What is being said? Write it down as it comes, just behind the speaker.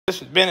This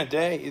has been a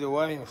day. Either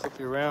way, I'll flip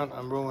you around.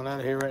 I'm rolling out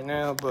of here right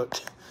now,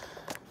 but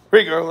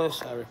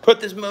regardless, I put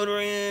this motor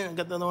in. I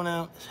got the other one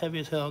out. It's heavy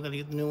as hell. I got to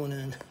get the new one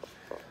in.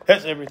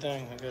 That's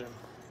everything. I got him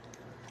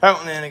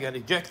out and in. I got to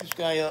eject this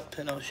guy up,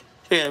 and I'll show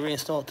you how to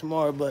reinstall it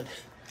tomorrow. But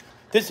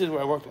this is where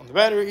I worked on the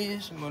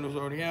batteries. The motor's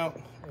already out.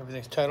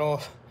 Everything's tied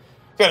off.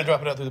 Got to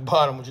drop it out through the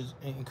bottom, which is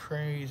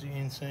crazy,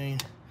 insane.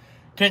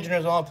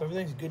 Tensioner's off.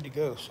 Everything's good to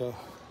go. So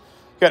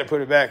got to put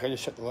it back. I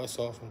just shut the lights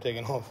off. I'm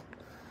taking off.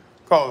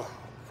 Call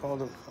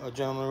the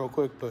gentleman real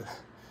quick, but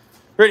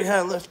pretty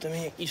high lift. I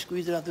mean, you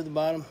squeeze it out through the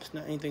bottom. It's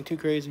not anything too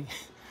crazy.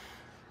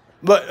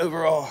 But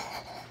overall,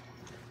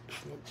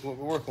 what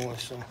we're working with.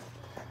 So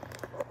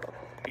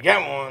you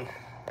got one.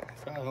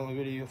 Probably the only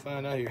video you'll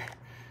find out here.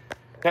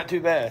 Not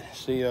too bad.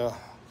 See,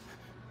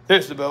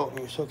 there's the belt.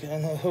 You're so good. I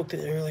know I hooked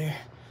it earlier.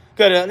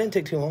 Got it out. Didn't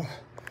take too long.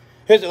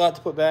 Here's a lot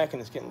to put back,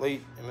 and it's getting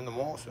late. I'm in the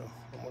mall, so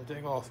I'm going to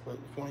take off. But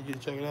if I wanted you to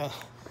check it out,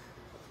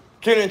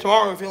 tune in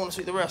tomorrow if you want to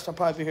see the rest. I'll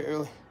probably be here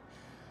early.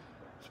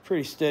 It's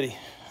pretty steady,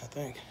 I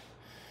think.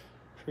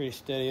 Pretty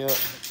steady up.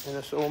 And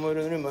that's the old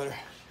motor, the new motor.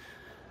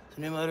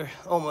 The new motor,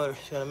 old motor.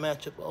 It's got to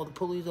match up all the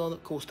pulleys, all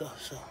that cool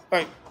stuff. So, all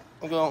right,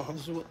 I'm going.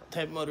 This is what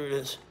type of motor it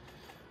is.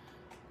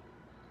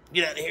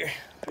 Get out of here.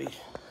 Peace.